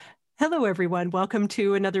Hello, everyone. Welcome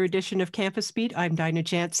to another edition of Campus Beat. I'm Dinah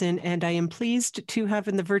Jansen, and I am pleased to have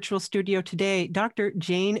in the virtual studio today Dr.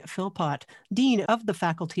 Jane Philpott, Dean of the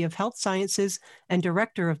Faculty of Health Sciences and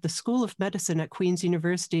Director of the School of Medicine at Queen's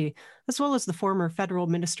University, as well as the former Federal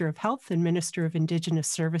Minister of Health and Minister of Indigenous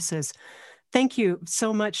Services. Thank you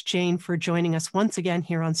so much, Jane, for joining us once again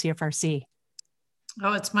here on CFRC.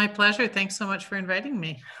 Oh, it's my pleasure. Thanks so much for inviting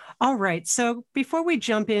me. All right. So before we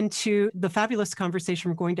jump into the fabulous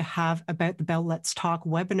conversation we're going to have about the Bell Let's Talk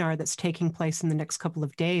webinar that's taking place in the next couple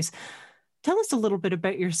of days, tell us a little bit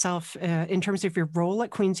about yourself in terms of your role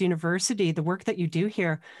at Queen's University, the work that you do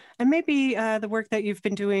here, and maybe the work that you've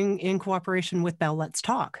been doing in cooperation with Bell Let's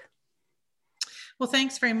Talk. Well,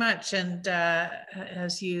 thanks very much. And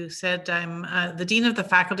as you said, I'm the Dean of the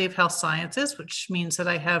Faculty of Health Sciences, which means that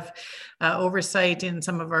I have oversight in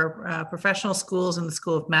some of our professional schools, in the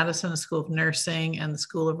School of Medicine, the School of Nursing, and the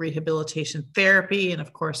School of Rehabilitation Therapy. And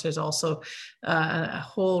of course, there's also a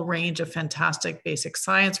whole range of fantastic basic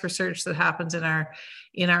science research that happens in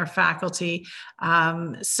our faculty.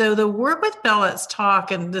 So the work with Bell Let's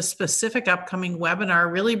Talk and the specific upcoming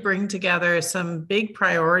webinar really bring together some big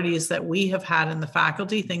priorities that we have had in the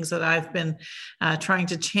faculty, things that I've been trying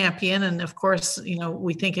to champion. And of course,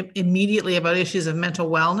 we think immediately about issues of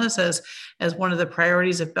mental wellness as one of the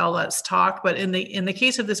priorities of Bell Let's Talk. But in the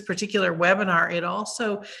case of this particular webinar, it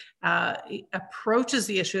also approaches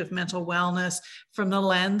the issue of mental wellness from the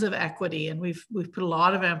lens of equity. And we've put a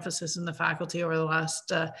lot of emphasis in the faculty over the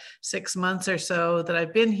last 6 months or so that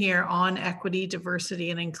I've been here on equity,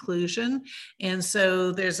 diversity, and inclusion. And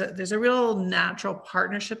so there's a real natural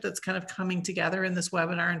partnership that's kind of coming together in this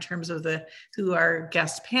webinar in terms of who our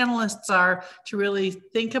guest panelists are, to really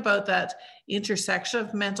think about that intersection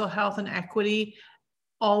of mental health and equity,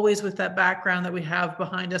 always with that background that we have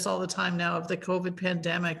behind us all the time now of the COVID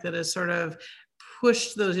pandemic that has sort of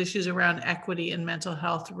pushed those issues around equity and mental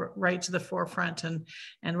health right to the forefront. And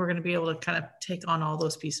we're going to be able to kind of take on all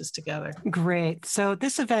those pieces together. Great. So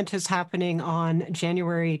this event is happening on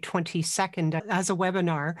January 22nd as a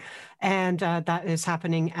webinar, and that is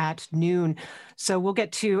happening at noon. So we'll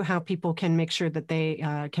get to how people can make sure that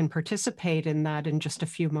they can participate in that in just a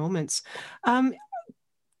few moments.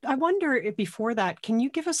 I wonder if before that, can you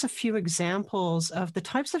give us a few examples of the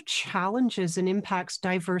types of challenges and impacts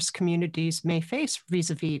diverse communities may face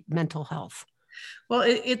vis-a-vis mental health? Well,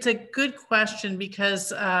 it's a good question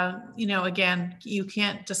because, again, you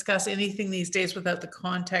can't discuss anything these days without the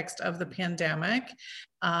context of the pandemic.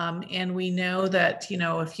 And we know that,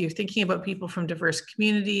 if you're thinking about people from diverse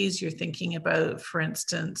communities, you're thinking about, for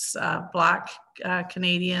instance, Black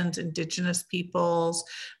Canadians, Indigenous peoples,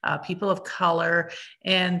 people of color,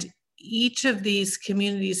 and each of these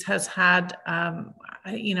communities has had,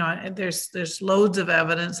 there's loads of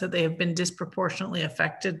evidence that they have been disproportionately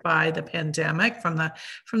affected by the pandemic from the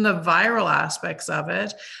viral aspects of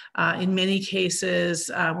it. In many cases,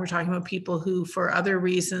 we're talking about people who, for other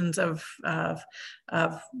reasons of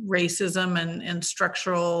racism and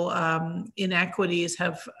structural inequities,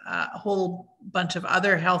 have a whole bunch of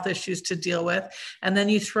other health issues to deal with. And then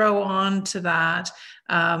you throw on to that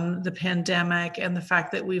the pandemic and the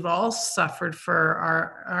fact that we've all suffered for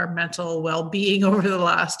our mental well-being over the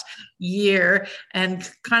last year, and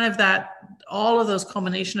kind of that all of those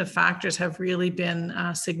culmination of factors have really been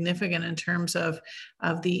significant in terms of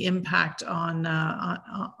the impact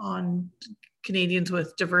on Canadians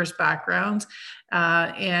with diverse backgrounds.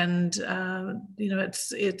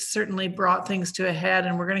 It's certainly brought things to a head,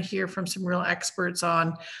 and we're going to hear from some real experts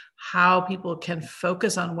on how people can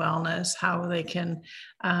focus on wellness, how they can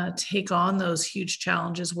take on those huge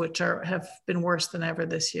challenges, which have been worse than ever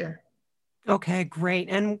this year. Okay, great.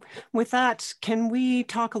 And with that, can we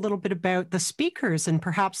talk a little bit about the speakers and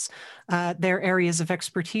perhaps their areas of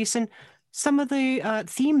expertise and some of the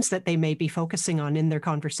themes that they may be focusing on in their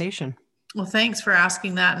conversation? Well, thanks for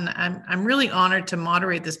asking that. And I'm really honored to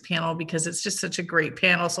moderate this panel because it's just such a great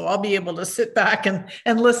panel. So I'll be able to sit back and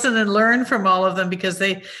listen and learn from all of them, because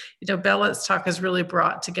Bell Let's Talk has really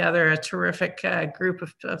brought together a terrific group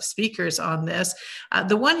of speakers on this.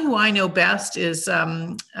 The one who I know best is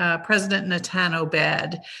President Natan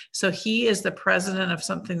Obed. So he is the president of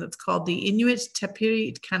something that's called the Inuit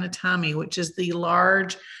Tapiri Kanatami, which is the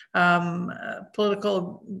large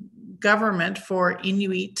political government for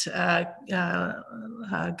Inuit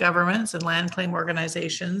governments and land claim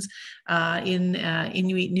organizations in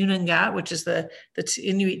Inuit Nunangat, which is the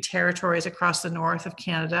Inuit territories across the north of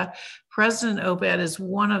Canada. President Obed is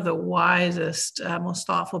one of the wisest, most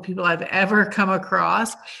thoughtful people I've ever come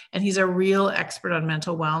across, and he's a real expert on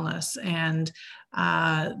mental wellness. And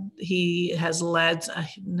He has led a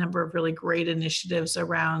number of really great initiatives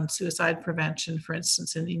around suicide prevention, for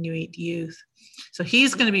instance, in Inuit youth. So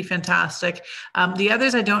he's going to be fantastic. The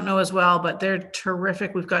others I don't know as well, but they're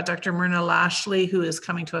terrific. We've got Dr. Myrna Lashley, who is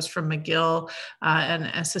coming to us from McGill, an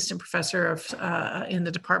assistant professor in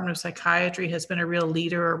the Department of Psychiatry, has been a real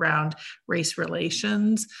leader around race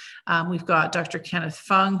relations. We've got Dr. Kenneth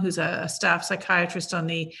Fung, who's a staff psychiatrist on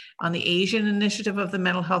the Asian initiative of the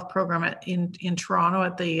mental health program in Toronto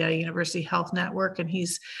at the University Health Network, and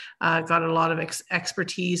he's got a lot of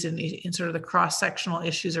expertise in sort of the cross-sectional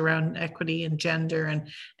issues around equity and gender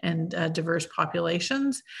and diverse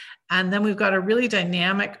populations. And then we've got a really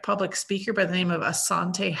dynamic public speaker by the name of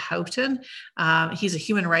Asante Houghton. He's a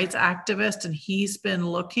human rights activist, and he's been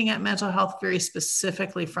looking at mental health very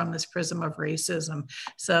specifically from this prism of racism.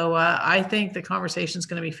 So I think the conversation is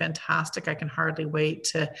going to be fantastic. I can hardly wait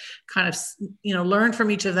to kind of, learn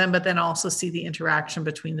from each of them, but then also see the interaction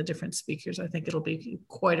between the different speakers. I think it'll be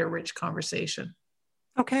quite a rich conversation.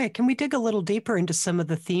 Okay, can we dig a little deeper into some of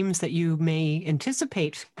the themes that you may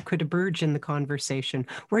anticipate could emerge in the conversation?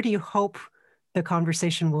 Where do you hope the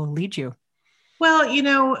conversation will lead you? Well,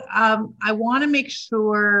 I want to make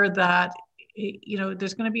sure that,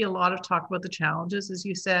 there's going to be a lot of talk about the challenges, as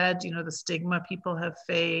you said, the stigma people have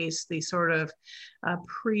faced, the sort of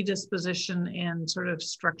predisposition and sort of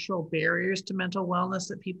structural barriers to mental wellness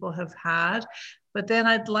that people have had. But then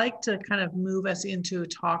I'd like to kind of move us into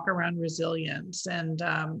talk around resilience. And,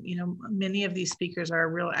 many of these speakers are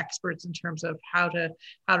real experts in terms of how to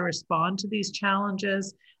respond to these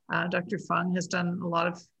challenges. Dr. Fung has done a lot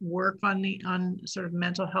of work on sort of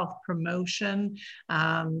mental health promotion.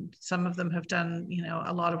 Some of them have done,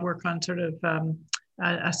 a lot of work on sort of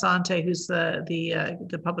Asante, who's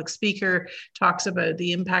the public speaker, talks about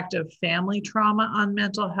the impact of family trauma on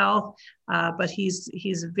mental health, but he's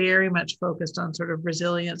very much focused on sort of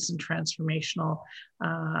resilience and transformational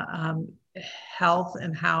health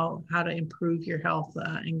and how to improve your health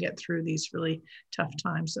and get through these really tough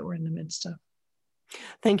times that we're in the midst of.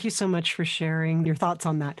 Thank you so much for sharing your thoughts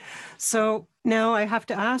on that. So now I have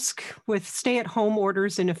to ask, with stay-at-home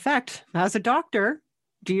orders in effect, as a doctor,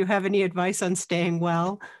 do you have any advice on staying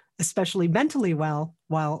well, especially mentally well,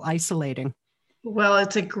 while isolating? Well,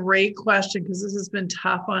 it's a great question because this has been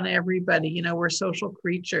tough on everybody. We're social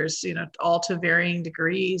creatures, all to varying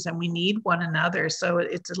degrees, and we need one another. So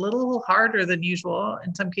it's a little harder than usual,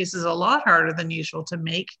 in some cases, a lot harder than usual to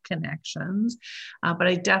make connections. But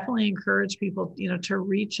I definitely encourage people, to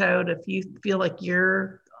reach out if you feel like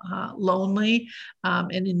you're lonely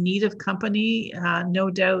and in need of company. No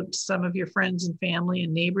doubt some of your friends and family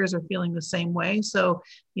and neighbors are feeling the same way. So,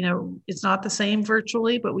 it's not the same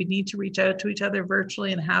virtually, but we need to reach out to each other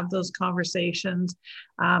virtually and have those conversations.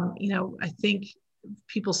 I think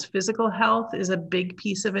people's physical health is a big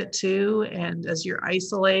piece of it too. And as you're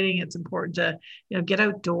isolating, it's important to, get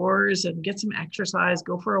outdoors and get some exercise,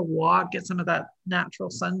 go for a walk, get some of that natural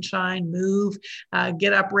sunshine, move,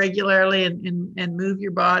 get up regularly and move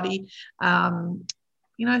your body.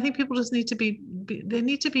 I think people just need to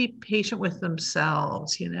be patient with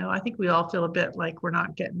themselves. I think we all feel a bit like we're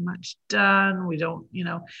not getting much done. We don't,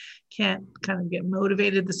 can't kind of get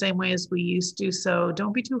motivated the same way as we used to. So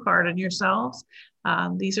don't be too hard on yourselves.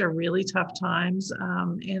 These are really tough times.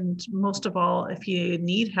 And most of all, if you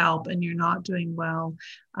need help and you're not doing well,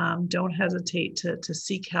 don't hesitate to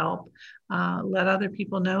seek help. Let other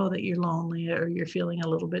people know that you're lonely or you're feeling a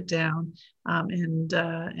little bit down,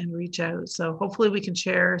 and reach out. So hopefully we can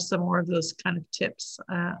share some more of those kind of tips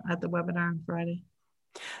at the webinar on Friday.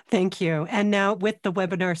 Thank you. And now with the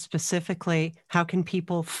webinar specifically, how can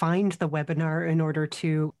people find the webinar in order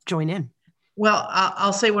to join in? Well,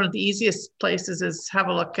 I'll say one of the easiest places is have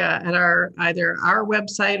a look at either our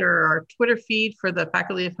website or our Twitter feed for the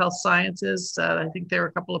Faculty of Health Sciences. I think there are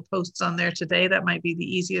a couple of posts on there today. That might be the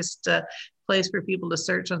easiest place for people to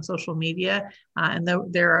search on social media. And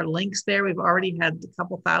there are links there. We've already had a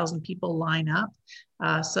couple thousand people line up.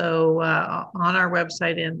 So on our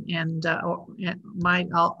website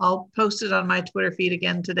I'll post it on my Twitter feed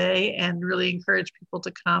again today, and really encourage people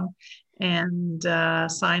to come and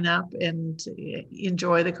sign up and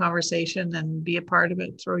enjoy the conversation and be a part of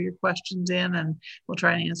it. Throw your questions in and we'll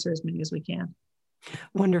try and answer as many as we can.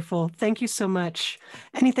 Wonderful. Thank you so much.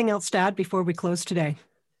 Anything else to add before we close today?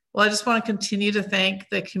 Well, I just want to continue to thank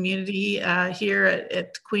the community here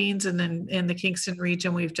at Queen's and in the Kingston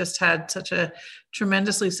region. We've just had such a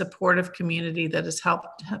tremendously supportive community that has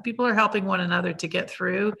helped. People are helping one another to get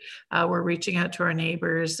through. We're reaching out to our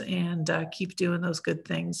neighbors and keep doing those good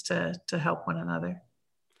things to help one another.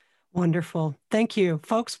 Wonderful. Thank you.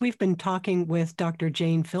 Folks, we've been talking with Dr.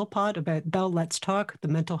 Jane Philpott about Bell Let's Talk, the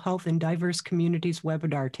Mental Health in Diverse Communities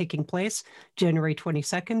webinar taking place January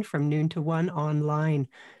 22nd from noon to 1 online.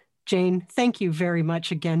 Jane, thank you very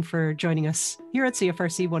much again for joining us here at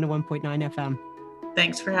CFRC 101.9 FM.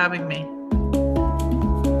 Thanks for having me.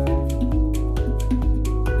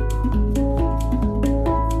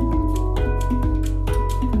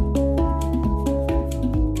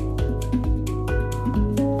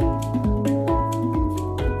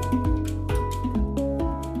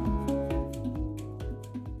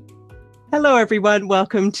 Hello, everyone.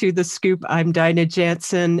 Welcome to The Scoop. I'm Dinah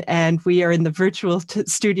Jansen, and we are in the virtual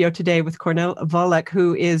studio today with Cornel Volek,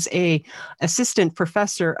 who is a assistant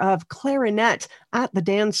professor of clarinet at the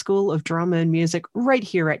Dan School of Drama and Music right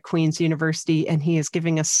here at Queen's University. And he is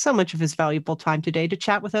giving us so much of his valuable time today to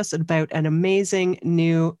chat with us about an amazing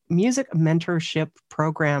new music mentorship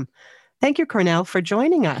program. Thank you, Cornel, for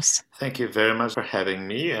joining us. Thank you very much for having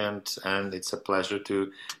me, and it's a pleasure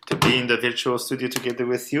to be in the virtual studio together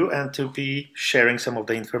with you and to be sharing some of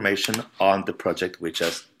the information on the project we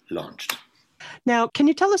just launched. Now, can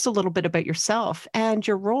you tell us a little bit about yourself and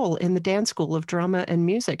your role in the Dan School of Drama and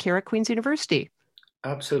Music here at Queen's University?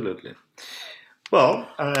 Absolutely. Well,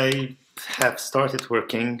 I have started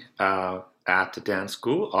working at the Dan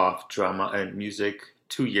School of Drama and Music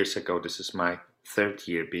 2 years ago. This is my third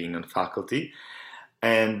year being on faculty,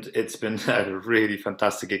 and it's been a really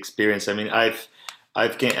fantastic experience. I mean, I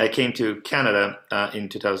came to Canada in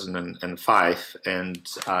 2005, and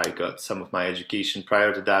I got some of my education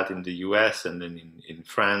prior to that in the US and then in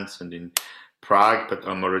France and in Prague, but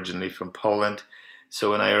I'm originally from Poland.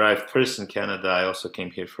 So when I arrived first in Canada, I also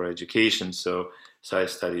came here for education. So I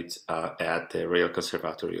studied at the Royal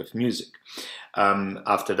Conservatory of Music.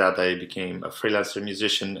 After that, I became a freelancer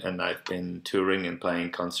musician, and I've been touring and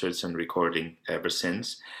playing concerts and recording ever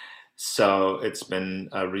since. So it's been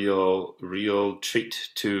a real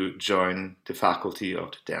treat to join the faculty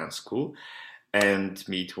of the dance school and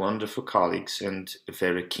meet wonderful colleagues and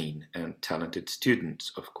very keen and talented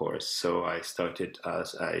students, of course. So I started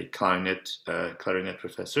as a clarinet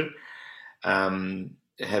professor,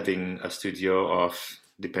 having a studio of,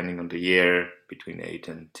 depending on the year, between 8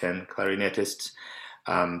 and 10 clarinetists,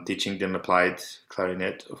 teaching them applied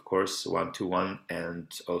clarinet, of course, 1-to-1, and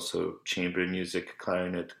also chamber music,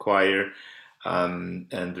 clarinet, choir,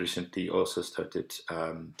 and recently also started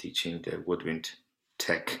teaching the woodwind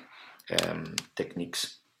techniques,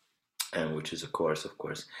 which is a course, of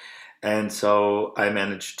course. And so I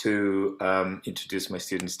managed to introduce my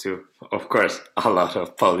students to, of course, a lot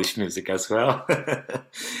of Polish music as well,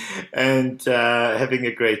 and having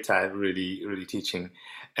a great time, really teaching.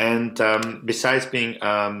 And besides being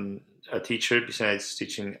a teacher, besides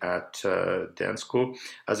teaching at dance school,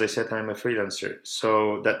 as I said, I'm a freelancer.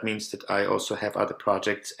 So that means that I also have other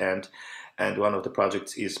projects, and one of the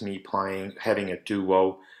projects is me having a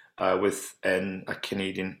duo with a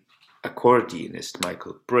Canadian accordionist,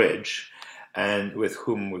 Michael Bridge, and with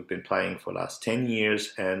whom we've been playing for the last 10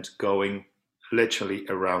 years and going literally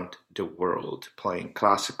around the world, playing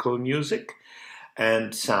classical music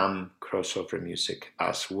and some crossover music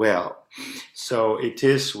as well. So it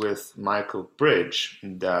is with Michael Bridge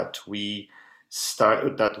that we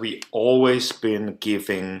always been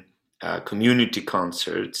giving community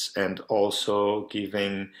concerts and also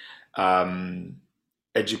giving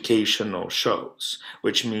educational shows,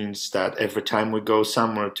 which means that every time we go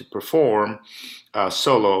somewhere to perform a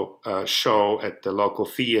solo show at the local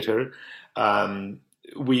theater,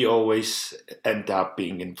 we always end up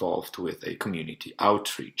being involved with a community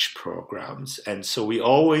outreach programs. And so we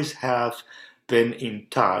always have been in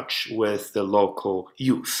touch with the local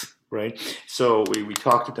youth, right? So we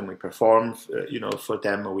talk to them, we perform, for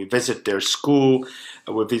them, we visit their school,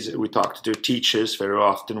 we talk to their teachers very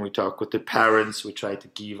often, we talk with the parents, we try to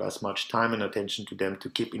give as much time and attention to them to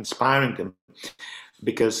keep inspiring them,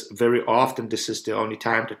 because very often this is the only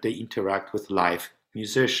time that they interact with live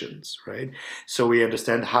musicians, right? So we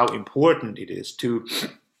understand how important it is to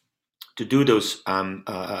do those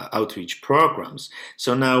outreach programs.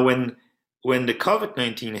 So now when the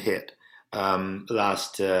COVID-19 hit,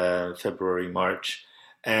 last February, March,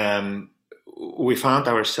 we found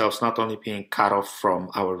ourselves not only being cut off from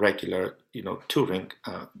our regular, touring,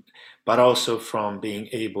 but also from being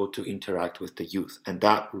able to interact with the youth, and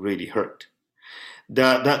that really hurt.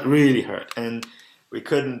 That really hurt, and we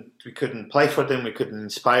couldn't play for them, we couldn't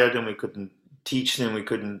inspire them, we couldn't teach them, we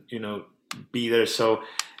couldn't, be there. So,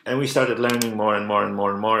 and we started learning more and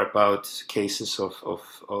more about cases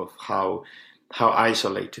of how how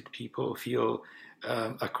isolated people feel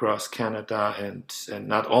across Canada, and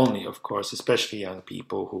not only, of course, especially young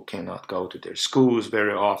people who cannot go to their schools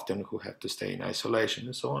very often, who have to stay in isolation,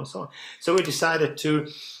 and so on and so on. So we decided to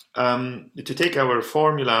take our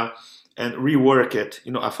formula and rework it,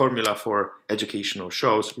 a formula for educational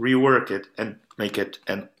shows, rework it and make it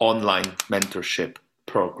an online mentorship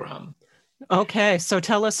program. Okay, so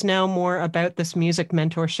tell us now more about this music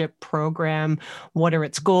mentorship program. What are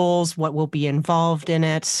its goals? What will be involved in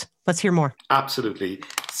it? Let's hear more. Absolutely.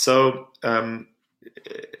 So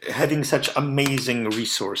having such amazing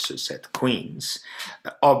resources at Queen's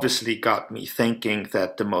obviously got me thinking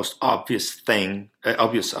that the most obvious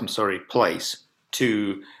place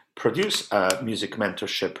to produce a music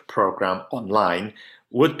mentorship program online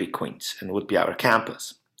would be Queen's and would be our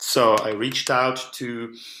campus. So I reached out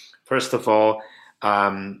to, first of all,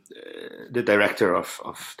 the director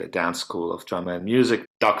of the Dance School of Drama and Music,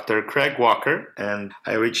 Dr. Craig Walker, and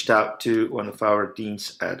I reached out to one of our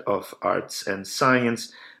deans of Arts and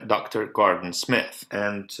Science, Dr. Gordon Smith,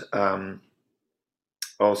 and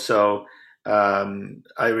also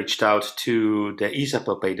I reached out to the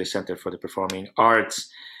Isabel Bader Center for the Performing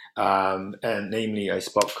Arts, and namely I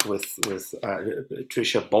spoke with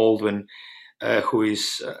Tricia Baldwin, who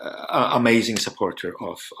is an amazing supporter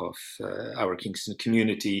of our Kingston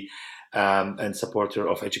community and supporter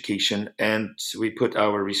of education. And we put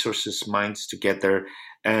our resources, minds together.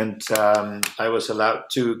 And I was allowed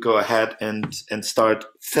to go ahead and start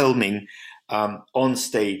filming on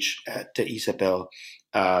stage at the Isabel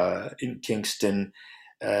in Kingston.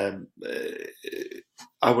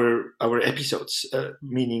 Our episodes,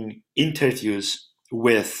 meaning interviews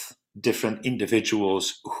with different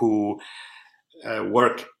individuals who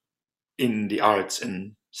work in the arts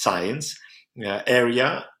and science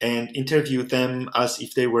area, and interview them as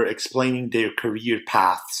if they were explaining their career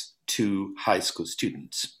paths to high school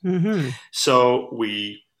students. Mm-hmm. So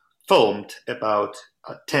we filmed about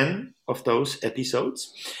 10 of those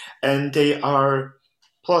episodes, and they are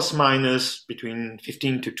plus minus between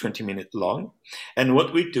 15 to 20 minutes long. And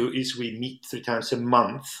what we do is we meet 3 times a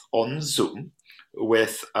month on Zoom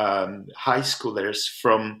with high schoolers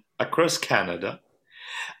from across Canada,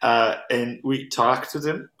 and we talk to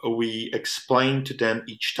them. We explain to them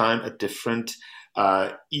each time a different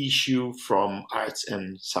issue from arts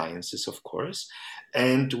and sciences, of course,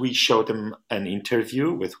 and we show them an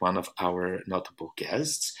interview with one of our notable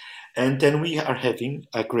guests, and then we are having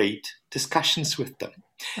a great discussions with them.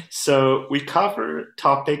 So we cover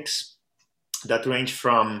topics that range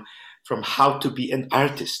from how to be an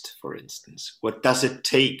artist, for instance. What does it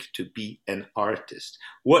take to be an artist?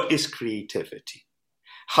 What is creativity?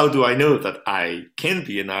 How do I know that I can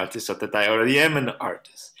be an artist or that I already am an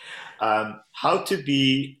artist? How to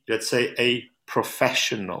be, let's say, a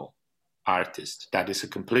professional artist. That is a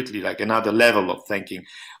completely like another level of thinking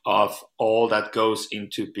of all that goes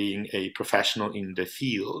into being a professional in the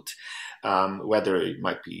field, whether it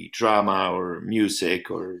might be drama or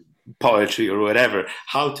music or poetry or whatever,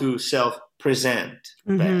 how to self-present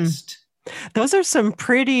best. Those are some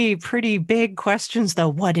pretty big questions, though.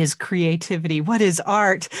 What is creativity? What is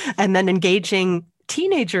art? And then engaging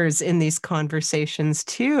teenagers in these conversations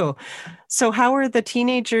too. So how are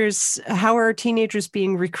teenagers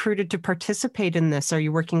being recruited to participate in this? Are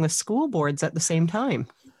you working with school boards at the same time?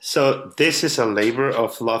 So this is a labor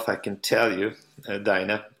of love, I can tell you,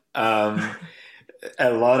 Dinah.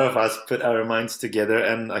 A lot of us put our minds together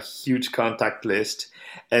and a huge contact list,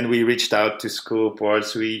 and we reached out to school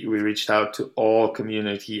boards. We reached out to all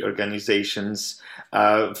community organizations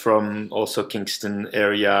from also Kingston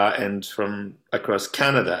area and from across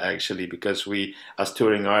Canada, actually, because we, as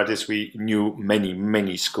touring artists, we knew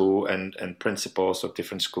many school and principals of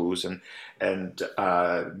different schools and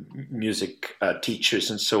music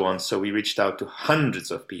teachers and so on. So we reached out to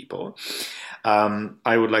hundreds of people.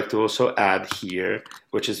 I would like to also add here,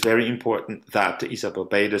 which is very important, that the Isabel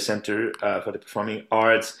Bader Center for the Performing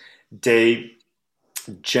Arts, they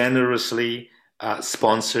generously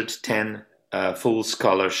sponsored 10 full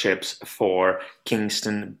scholarships for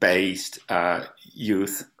Kingston-based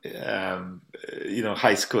youth,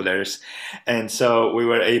 high schoolers, and so we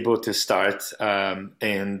were able to start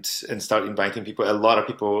and start inviting people. A lot of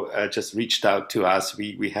people just reached out to us.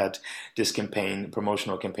 We had this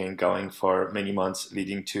promotional campaign going for many months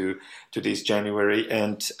leading to this January,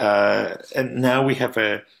 and now we have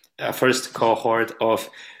a first cohort of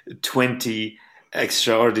 20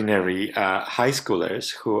 extraordinary high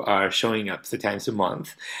schoolers who are showing up 3 times a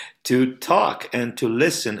month to talk and to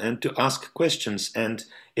listen and to ask questions. And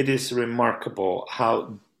it is remarkable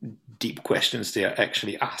how deep questions they are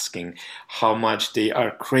actually asking, how much they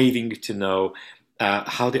are craving to know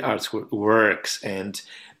how the arts works. And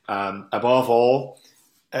above all,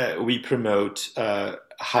 we promote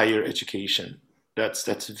higher education.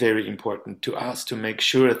 That's very important to us, to make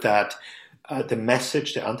sure that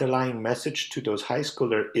the underlying message to those high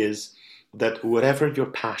schoolers is that whatever your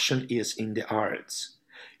passion is in the arts,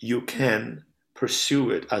 you can pursue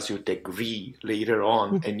it as your degree later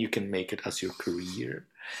on, and you can make it as your career,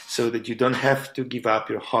 so that you don't have to give up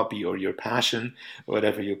your hobby or your passion,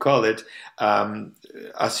 whatever you call it,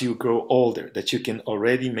 as you grow older, that you can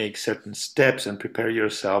already make certain steps and prepare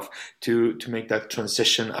yourself to make that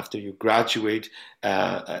transition after you graduate,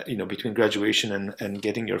 between graduation and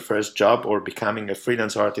getting your first job or becoming a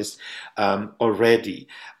freelance artist already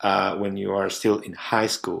when you are still in high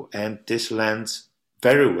school. And this lands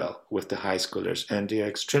very well with the high schoolers, and they are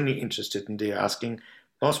extremely interested, and they are asking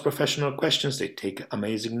most professional questions. They take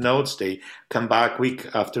amazing notes. They come back week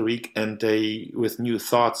after week, and they with new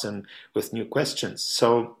thoughts and with new questions.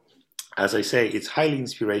 So, as I say, it's highly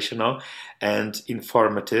inspirational and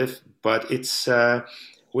informative, but it's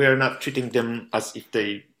we are not treating them as if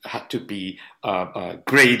they had to be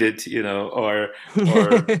graded, or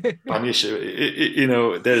punished.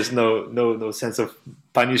 There's no sense of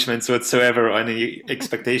punishments whatsoever, or any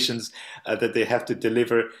expectations that they have to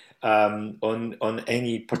deliver on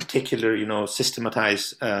any particular,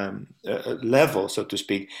 systematized level, so to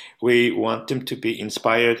speak. We want them to be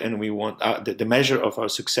inspired, and we want the measure of our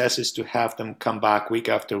success is to have them come back week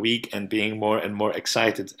after week and being more and more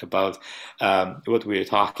excited about what we are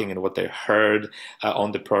talking and what they heard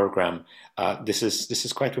on the program. This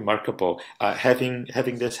is quite remarkable.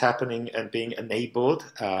 Having this happening and being enabled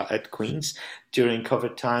at Queen's during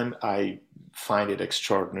COVID time, I find it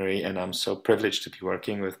extraordinary, and I'm so privileged to be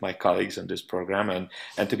working with my colleagues on this program and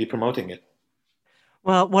to be promoting it.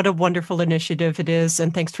 Well, what a wonderful initiative it is.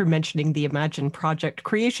 And thanks for mentioning the Imagine Project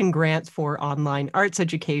creation grants for online arts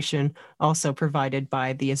education, also provided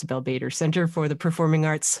by the Isabel Bader Center for the Performing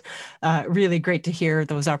Arts. Really great to hear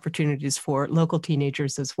those opportunities for local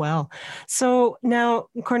teenagers as well. So now,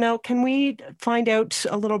 Cornell, can we find out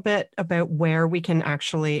a little bit about where we can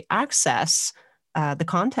actually access the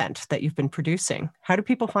content that you've been producing? How do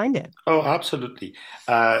people find it? Oh, absolutely.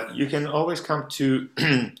 You can always come to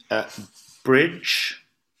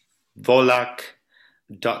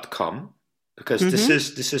bridgewolak.com, because this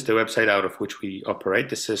is the website out of which we operate.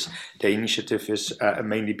 The initiative is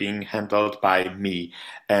mainly being handled by me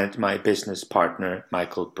and my business partner,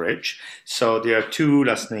 Michael Bridge. So there are two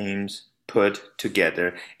last names put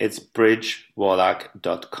together. It's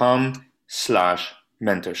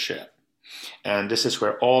bridgewolak.com/mentorship. And this is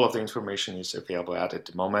where all of the information is available at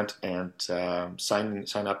the moment, and sign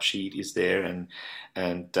up sheet is there, and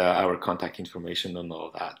our contact information and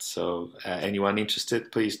all that. So anyone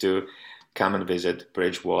interested, please do come and visit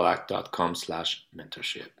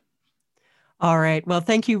bridgewolak.com/mentorship. All right. Well,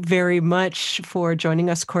 thank you very much for joining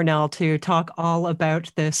us, Cornell, to talk all about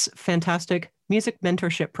this fantastic music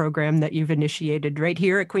mentorship program that you've initiated right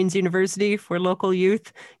here at Queen's University for local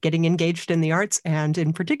youth getting engaged in the arts, and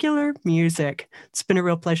in particular, music. It's been a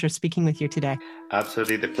real pleasure speaking with you today.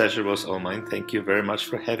 Absolutely. The pleasure was all mine. Thank you very much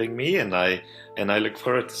for having me, and I look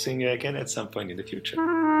forward to seeing you again at some point in the future.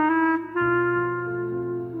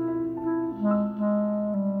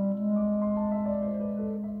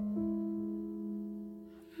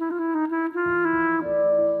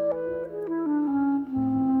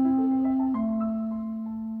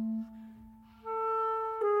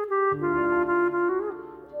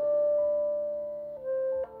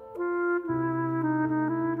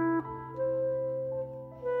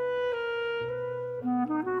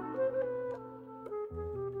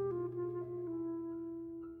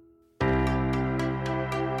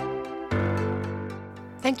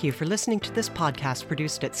 Thank you for listening to this podcast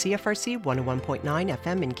produced at CFRC 101.9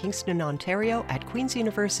 FM in Kingston, Ontario at Queen's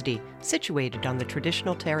University, situated on the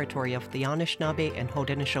traditional territory of the Anishinaabe and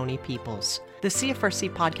Haudenosaunee peoples. The CFRC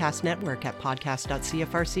Podcast Network at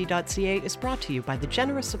podcast.cfrc.ca is brought to you by the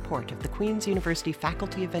generous support of the Queen's University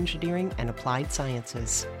Faculty of Engineering and Applied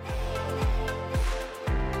Sciences.